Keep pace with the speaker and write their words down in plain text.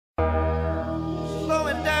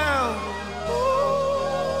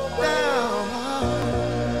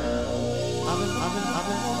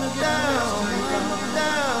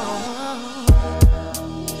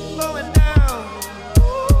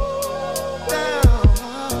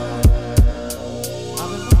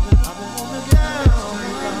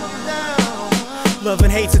Love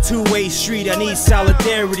and hate's a two-way street, I need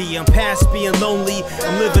solidarity. I'm past being lonely,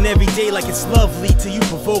 I'm living every day like it's lovely. Till you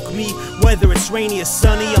provoke me, whether it's rainy or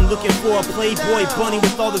sunny. I'm looking for a playboy bunny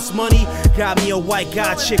with all this money. Got me a white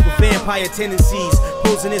god chick with vampire tendencies,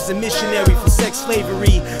 posing as a missionary for sex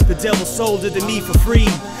slavery. The devil sold her to me for free.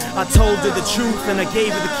 I told her the truth and I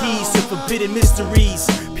gave her the keys to forbidden mysteries.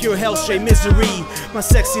 Pure hell, straight misery. My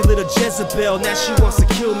sexy little Jezebel, now she wants to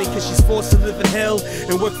kill me cause she's forced to live in hell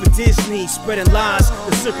and work for Disney, spreading lies.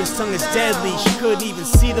 The serpent's tongue is deadly. She couldn't even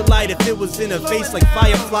see the light if it was in her face like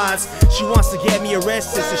fireflies. She wants to get me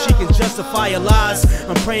arrested so she can justify her lies.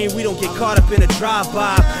 I'm praying we don't get caught up in a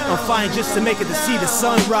drive-by. I'm fighting just to make it to see the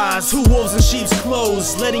sunrise. Two wolves in sheep's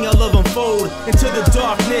clothes, letting our love unfold into the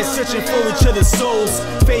darkness, searching for each other's souls.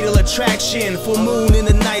 Fatal attraction, full moon in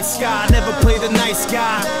the night sky. Never play the nice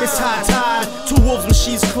guy, it's high tide. Two wolves in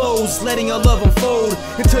sheep's clothes, letting our love unfold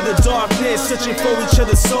into the darkness, searching for each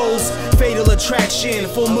other's souls. Fatal attraction,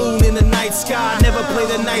 full moon in the night sky. Never play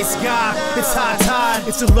the nice guy, it's high tide.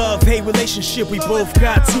 It's a love-hate relationship, we both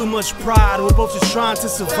got too much pride. We're both just trying to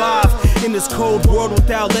survive in this cold world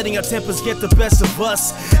without letting our tempers get the best of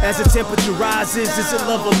us. As the temperature rises, is it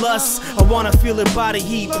love or lust? I wanna feel her body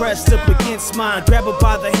heat pressed up against mine. Grab her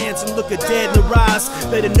by the hands and look her dead in the eyes.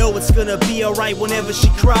 Let her know it's gonna be alright whenever she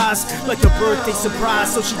cries, like a birthday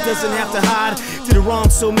surprise, so she doesn't have to hide. Did her wrong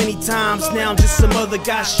so many times, now I'm just some other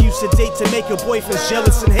guy she used to date to make her boyfriend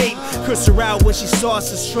jealous and hate. Curse her out when she saw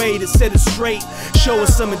us astray, to set her straight. Show her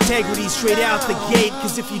some integrity straight out the gate,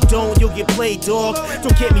 cause if you don't, you'll get played, dog.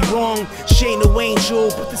 Don't get me wrong, she ain't no angel,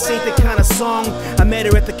 but this ain't the kind of song. I met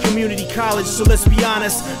her at the community college, so let's be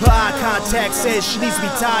honest. Her eye contact says she needs to be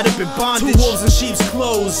tied up in bondage. Two wolves in sheep's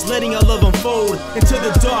clothes, letting our love unfold into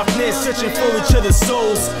the darkness, searching for each other's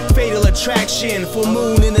souls. Fatal attraction, full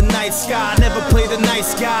moon in the night sky. Never play the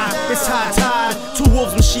nice guy, it's high tide. Two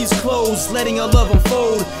wolves in sheep's clothes, letting our love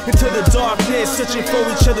unfold into the darkness, searching for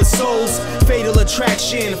each other's souls. Fatal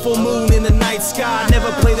attraction, full moon in the night sky.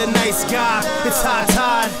 Never play the nice guy, it's high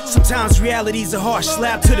tide. Sometimes reality's a harsh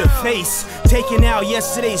slap to the face, taking out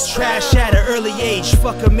yesterday's trash at an early age.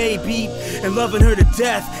 Fuck her maybe, and loving her to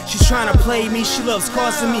death. She's trying to play me, she loves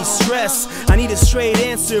causing me stress. I need a straight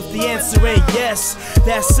answer, if the answer ain't yes,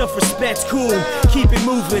 that's self-respect, cool, keep it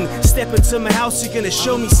moving. Step into my house, you're gonna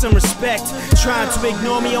show me some respect. Trying to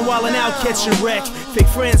ignore me, I'm wildin' out, catching wreck. Fake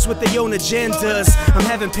friends with their own agendas, I'm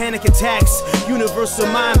having panic attacks. Universal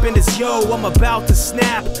mind benders, yo, I'm about to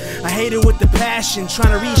snap. I hate it with the passion,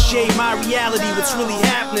 trying to reshape my reality. What's really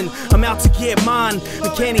happening? I'm out to get mine.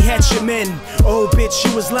 Uncanny hatchet men. Oh bitch,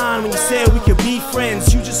 you was lying when you said we could be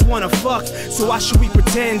friends. You just wanna fuck, so why should we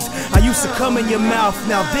pretend? I used to come in your mouth,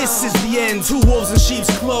 now this is the end. Two wolves in sheep's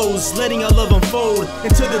clothes, letting our love unfold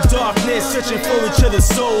into the darkness, searching for each other's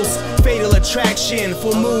souls. Fatal attraction,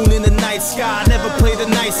 full moon in the night sky. Never play the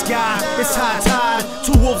nice guy, it's high tide.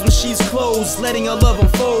 Two wolves in sheep's clothes, letting our love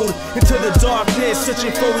unfold into the darkness,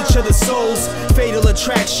 searching for each other's souls. Fatal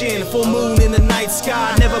attraction, full moon in the night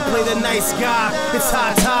sky. Never play the nice guy, it's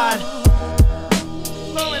high tide.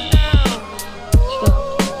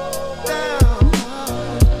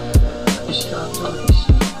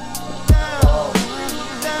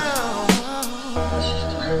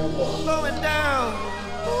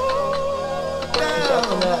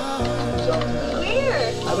 Where?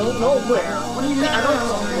 I don't know where. What do you mean? I don't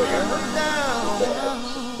know where.